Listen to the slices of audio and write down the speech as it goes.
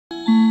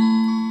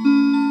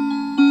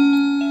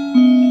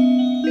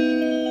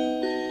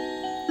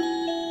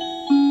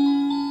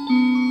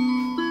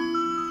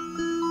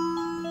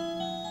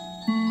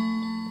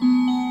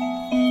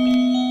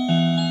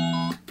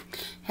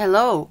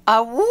hello.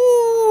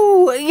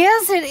 Woo!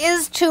 Yes, it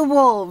is Two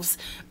Wolves,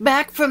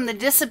 back from the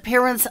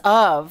disappearance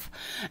of.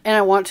 And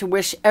I want to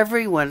wish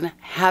everyone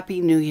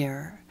Happy New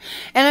Year.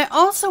 And I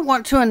also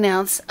want to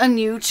announce a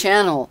new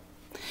channel.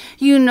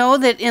 You know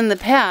that in the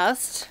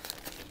past,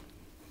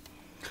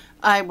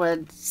 I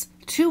was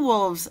Two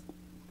Wolves,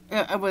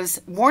 I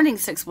was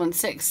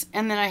Warning616,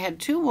 and then I had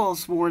Two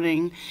Wolves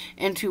Warning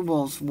and Two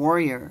Wolves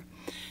Warrior.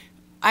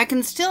 I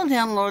can still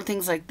download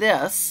things like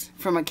this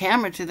from a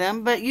camera to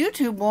them, but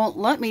YouTube won't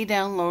let me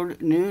download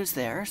news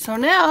there. So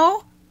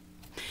now,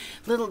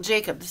 little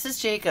Jacob, this is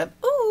Jacob.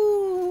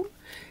 Ooh,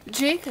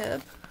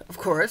 Jacob, of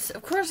course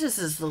this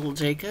is little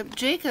Jacob.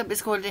 Jacob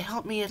is going to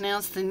help me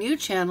announce the new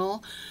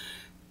channel.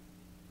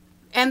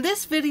 And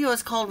this video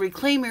is called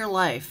Reclaim Your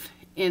Life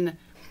in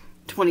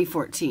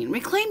 2014.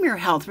 Reclaim your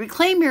health,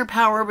 reclaim your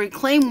power,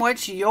 reclaim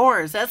what's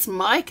yours. That's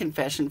my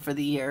confession for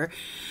the year.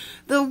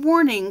 The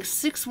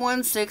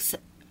Warning616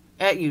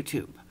 at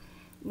YouTube.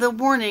 The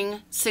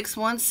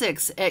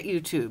Warning616 at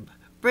YouTube.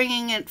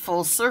 Bringing it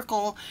full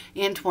circle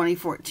in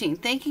 2014.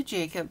 Thank you,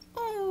 Jacob.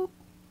 Ooh.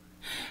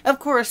 Of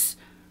course,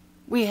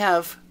 we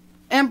have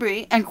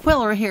Embry and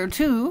Quil are here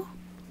too.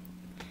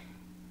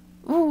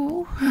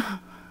 Ooh.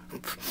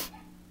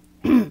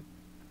 And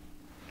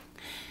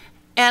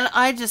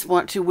I just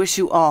want to wish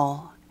you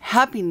all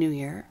Happy New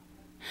Year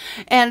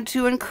and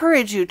to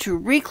encourage you to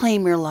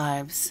reclaim your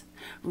lives.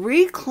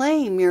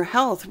 Reclaim your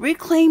health,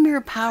 reclaim your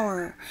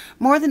power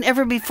more than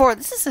ever before.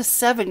 This is a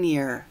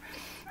 7-year.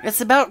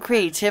 It's about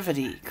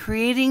creativity,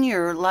 creating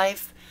your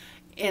life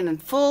in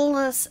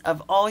fullness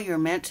of all you're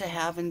meant to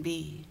have and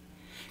be.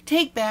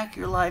 Take back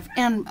your life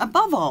and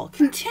above all,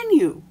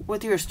 continue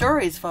with your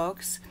stories,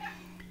 folks.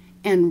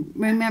 And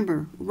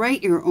remember,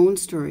 write your own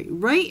story.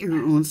 Write your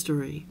own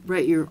story.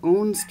 Write your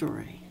own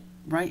story.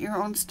 Write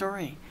your own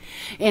story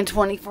in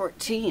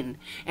 2014.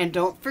 And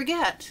don't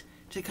forget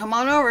to come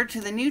on over to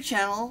the new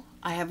channel.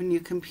 I have a new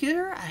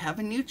computer. I have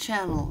a new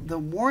channel, the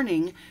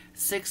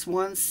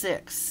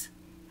Warning616.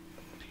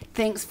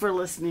 Thanks for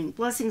listening.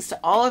 Blessings to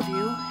all of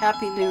you.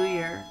 Happy New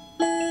Year.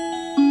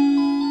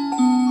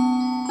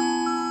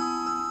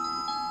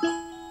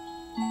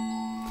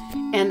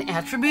 And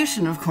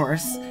attribution, of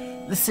course.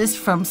 This is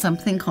from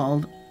something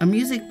called A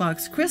Music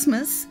Box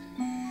Christmas.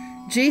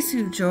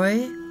 Jesu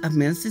Joy of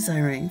Men's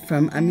Desiring,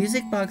 from A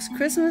Music Box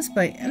Christmas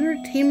by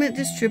Entertainment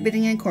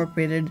Distributing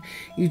Incorporated,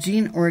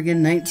 Eugene,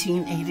 Oregon,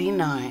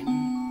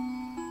 1989.